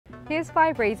Here's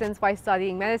 5 reasons why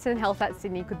studying medicine and health at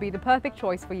Sydney could be the perfect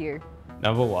choice for you.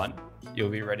 Number 1, you'll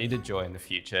be ready to join the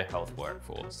future health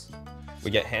workforce.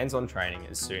 We get hands-on training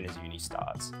as soon as uni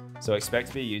starts, so expect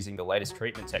to be using the latest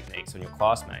treatment techniques on your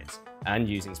classmates and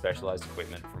using specialised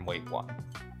equipment from week 1.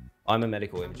 I'm a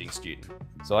medical imaging student,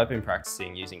 so I've been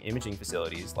practicing using imaging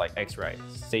facilities like X-rays,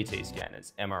 CT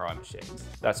scanners, MRI machines,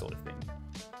 that sort of thing.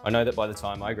 I know that by the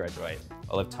time I graduate,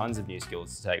 I'll have tons of new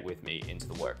skills to take with me into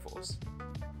the workforce.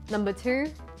 Number 2,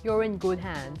 you're in good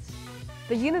hands.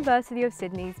 The University of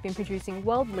Sydney's been producing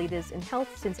world leaders in health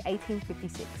since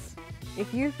 1856.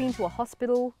 If you've been to a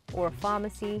hospital, or a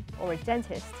pharmacy, or a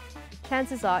dentist,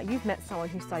 chances are you've met someone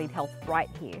who studied health right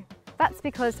here. That's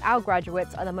because our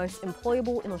graduates are the most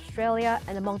employable in Australia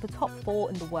and among the top 4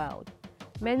 in the world.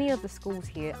 Many of the schools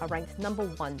here are ranked number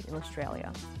 1 in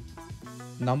Australia.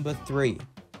 Number 3,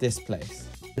 this place.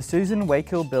 The Susan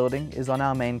Wakehill building is on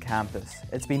our main campus.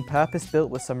 It's been purpose-built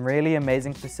with some really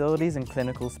amazing facilities and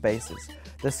clinical spaces.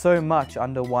 There's so much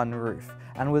under one roof,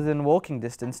 and within walking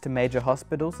distance to major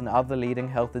hospitals and other leading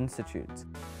health institutes.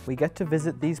 We get to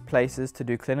visit these places to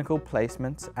do clinical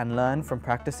placements and learn from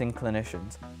practicing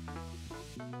clinicians.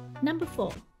 Number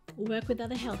 4, work with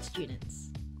other health students.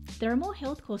 There are more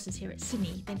health courses here at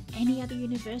Sydney than any other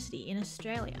university in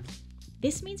Australia.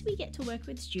 This means we get to work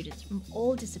with students from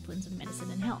all disciplines of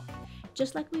medicine and health,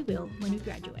 just like we will when we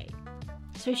graduate.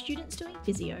 So students doing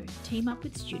physio team up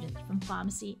with students from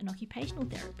pharmacy and occupational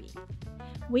therapy.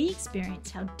 We experience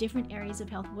how different areas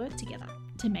of health work together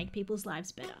to make people's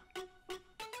lives better.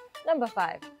 Number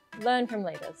 5, learn from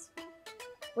leaders.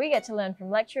 We get to learn from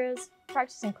lecturers,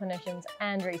 practicing clinicians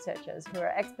and researchers who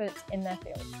are experts in their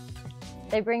field.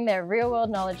 They bring their real-world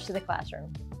knowledge to the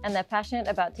classroom, and they're passionate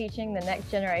about teaching the next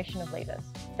generation of leaders.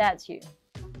 That's you.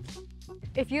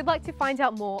 If you'd like to find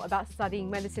out more about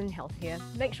studying medicine and health here,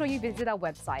 make sure you visit our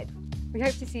website. We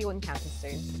hope to see you on campus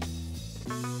soon.